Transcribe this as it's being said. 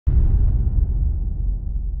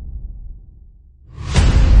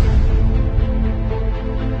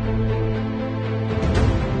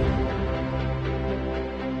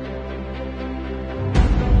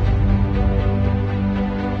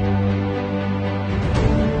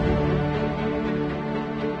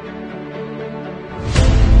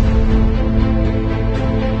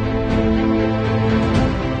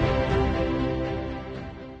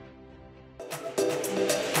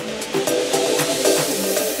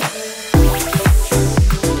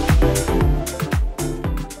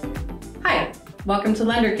Welcome to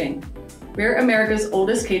Lenderking. We're America's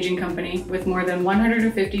oldest caging company with more than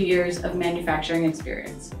 150 years of manufacturing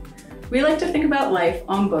experience. We like to think about life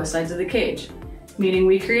on both sides of the cage, meaning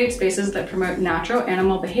we create spaces that promote natural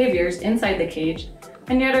animal behaviors inside the cage,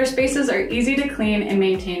 and yet our spaces are easy to clean and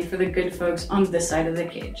maintain for the good folks on this side of the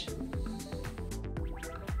cage.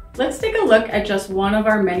 Let's take a look at just one of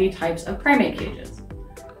our many types of primate cages.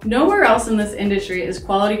 Nowhere else in this industry is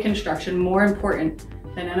quality construction more important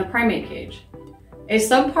than in a primate cage. A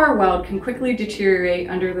subpar weld can quickly deteriorate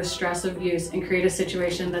under the stress of use and create a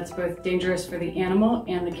situation that's both dangerous for the animal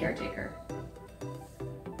and the caretaker.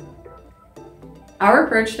 Our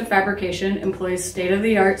approach to fabrication employs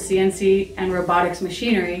state-of-the-art CNC and robotics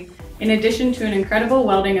machinery, in addition to an incredible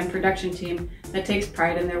welding and production team that takes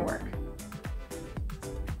pride in their work.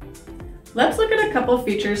 Let's look at a couple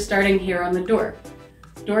features starting here on the door.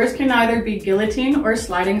 Doors can either be guillotine or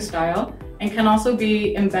sliding style, and can also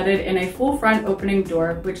be embedded in a full front opening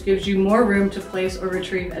door, which gives you more room to place or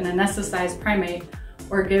retrieve an anesthetized primate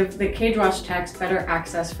or give the cage wash techs better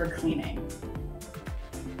access for cleaning.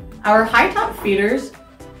 Our high top feeders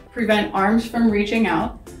prevent arms from reaching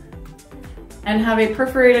out and have a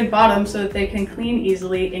perforated bottom so that they can clean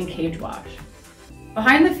easily in cage wash.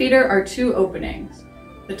 Behind the feeder are two openings.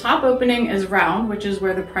 The top opening is round, which is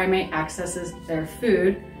where the primate accesses their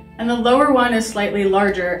food, and the lower one is slightly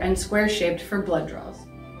larger and square-shaped for blood draws.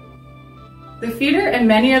 The feeder and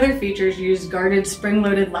many other features use guarded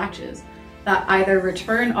spring-loaded latches that either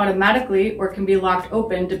return automatically or can be locked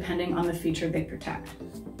open depending on the feature they protect.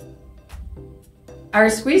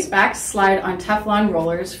 Our squeeze backs slide on Teflon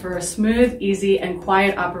rollers for a smooth, easy, and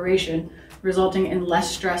quiet operation, resulting in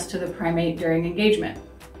less stress to the primate during engagement.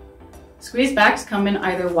 Squeeze backs come in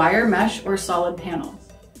either wire mesh or solid panels.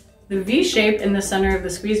 The V shape in the center of the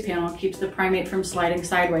squeeze panel keeps the primate from sliding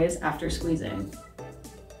sideways after squeezing.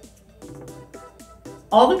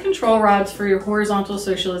 All the control rods for your horizontal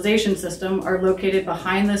socialization system are located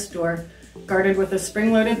behind this door, guarded with a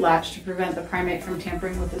spring-loaded latch to prevent the primate from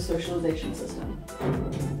tampering with the socialization system.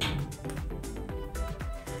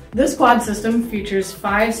 This quad system features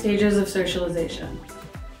 5 stages of socialization.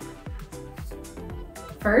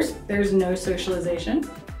 First, there's no socialization.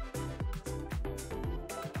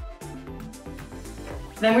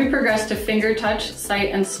 Then we progress to finger touch, sight,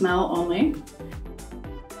 and smell only.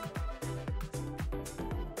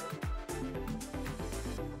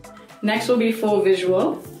 Next will be full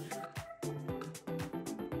visual.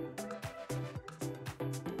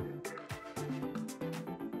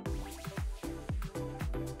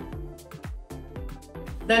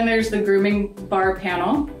 Then there's the grooming bar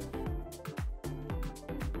panel.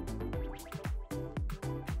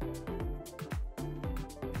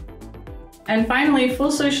 And finally,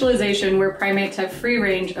 full socialization, where primates have free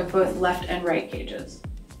range of both left and right cages.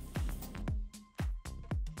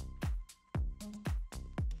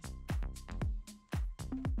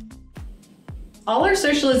 All our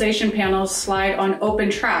socialization panels slide on open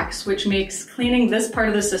tracks, which makes cleaning this part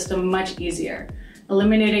of the system much easier,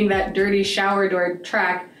 eliminating that dirty shower door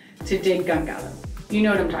track to dig gunk out of. You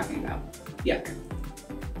know what I'm talking about. Yuck.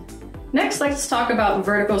 Next, let's talk about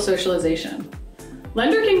vertical socialization.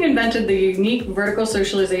 Lenderking invented the unique vertical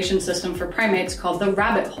socialization system for primates called the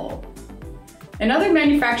rabbit hole. In other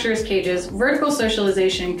manufacturers' cages, vertical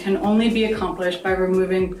socialization can only be accomplished by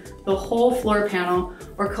removing the whole floor panel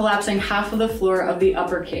or collapsing half of the floor of the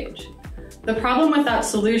upper cage. The problem with that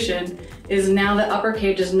solution is now the upper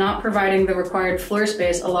cage is not providing the required floor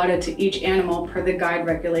space allotted to each animal per the guide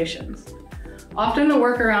regulations. Often the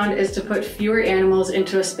workaround is to put fewer animals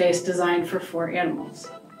into a space designed for 4 animals.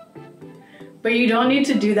 But you don't need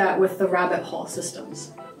to do that with the rabbit hole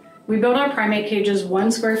systems. We build our primate cages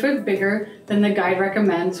 1 square foot bigger than the guide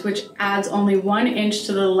recommends, which adds only 1 inch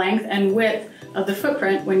to the length and width of the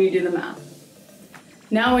footprint when you do the math.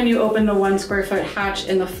 Now when you open the 1 square foot hatch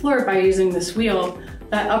in the floor by using this wheel,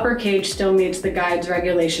 that upper cage still meets the guide's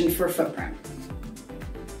regulation for footprint.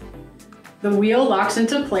 The wheel locks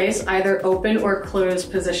into place either open or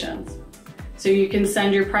closed positions, so you can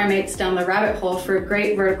send your primates down the rabbit hole for a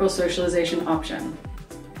great vertical socialization option.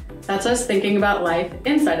 That's us thinking about life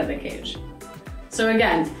inside of the cage. So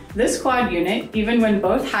again, this quad unit, even when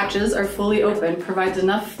both hatches are fully open, provides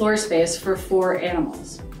enough floor space for 4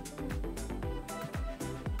 animals.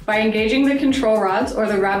 By engaging the control rods or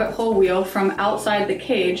the rabbit hole wheel from outside the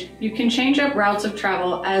cage, you can change up routes of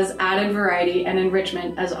travel as added variety and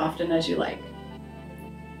enrichment as often as you like.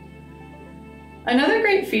 Another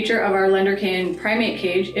great feature of our Lenderking primate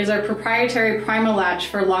cage is our proprietary Prima latch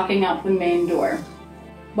for locking up the main door.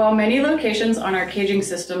 While many locations on our caging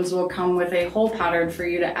systems will come with a hole pattern for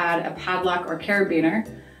you to add a padlock or carabiner,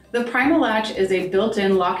 The Primate latch is a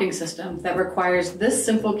built-in locking system that requires this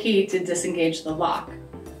simple key to disengage the lock.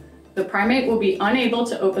 The Primate will be unable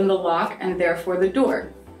to open the lock and therefore the door.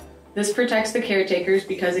 This protects the caretakers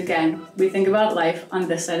because, again, we think about life on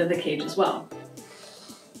this side of the cage as well.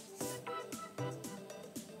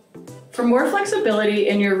 For more flexibility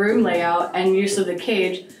in your room layout and use of the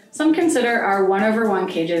cage, some consider our 1/1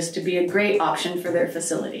 cages to be a great option for their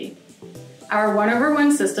facility. Our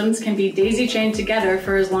 1/1 systems can be daisy-chained together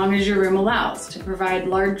for as long as your room allows to provide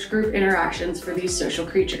large group interactions for these social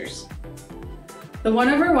creatures. The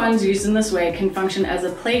 1/1s used in this way can function as a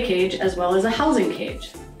play cage as well as a housing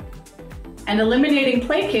cage. And eliminating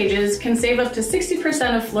play cages can save up to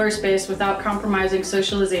 60% of floor space without compromising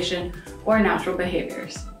socialization or natural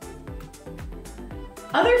behaviors.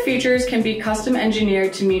 Other features can be custom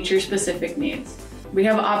engineered to meet your specific needs. We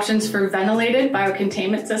have options for ventilated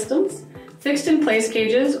biocontainment systems, fixed in place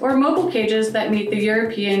cages, or mobile cages that meet the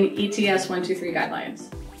European ETS 123 guidelines.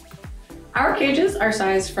 Our cages are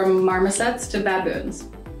sized from marmosets to baboons.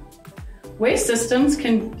 Waste systems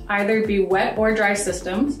can either be wet or dry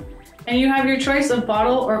systems, and you have your choice of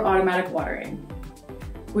bottle or automatic watering.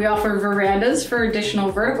 We offer verandas for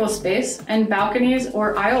additional vertical space and balconies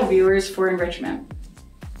or aisle viewers for enrichment.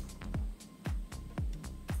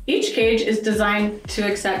 Each cage is designed to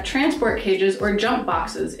accept transport cages or jump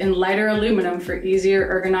boxes in lighter aluminum for easier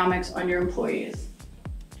ergonomics on your employees.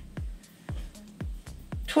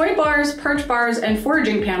 Toy bars, perch bars, and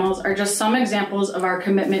foraging panels are just some examples of our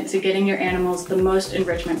commitment to getting your animals the most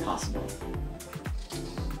enrichment possible.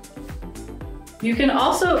 You can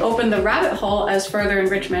also open the rabbit hole as further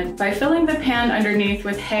enrichment by filling the pan underneath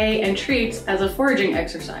with hay and treats as a foraging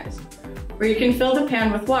exercise, or you can fill the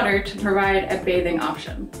pan with water to provide a bathing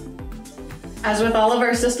option. As with all of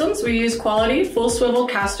our systems, we use quality full swivel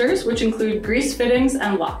casters, which include grease fittings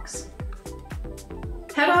and locks.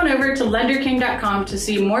 Head on over to lenderking.com to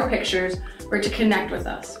see more pictures or to connect with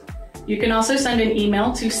us. You can also send an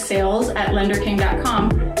email to sales@lenderking.com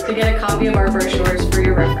to get a copy of our brochures for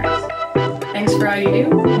your reference. Thanks for all you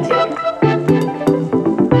do, and take care.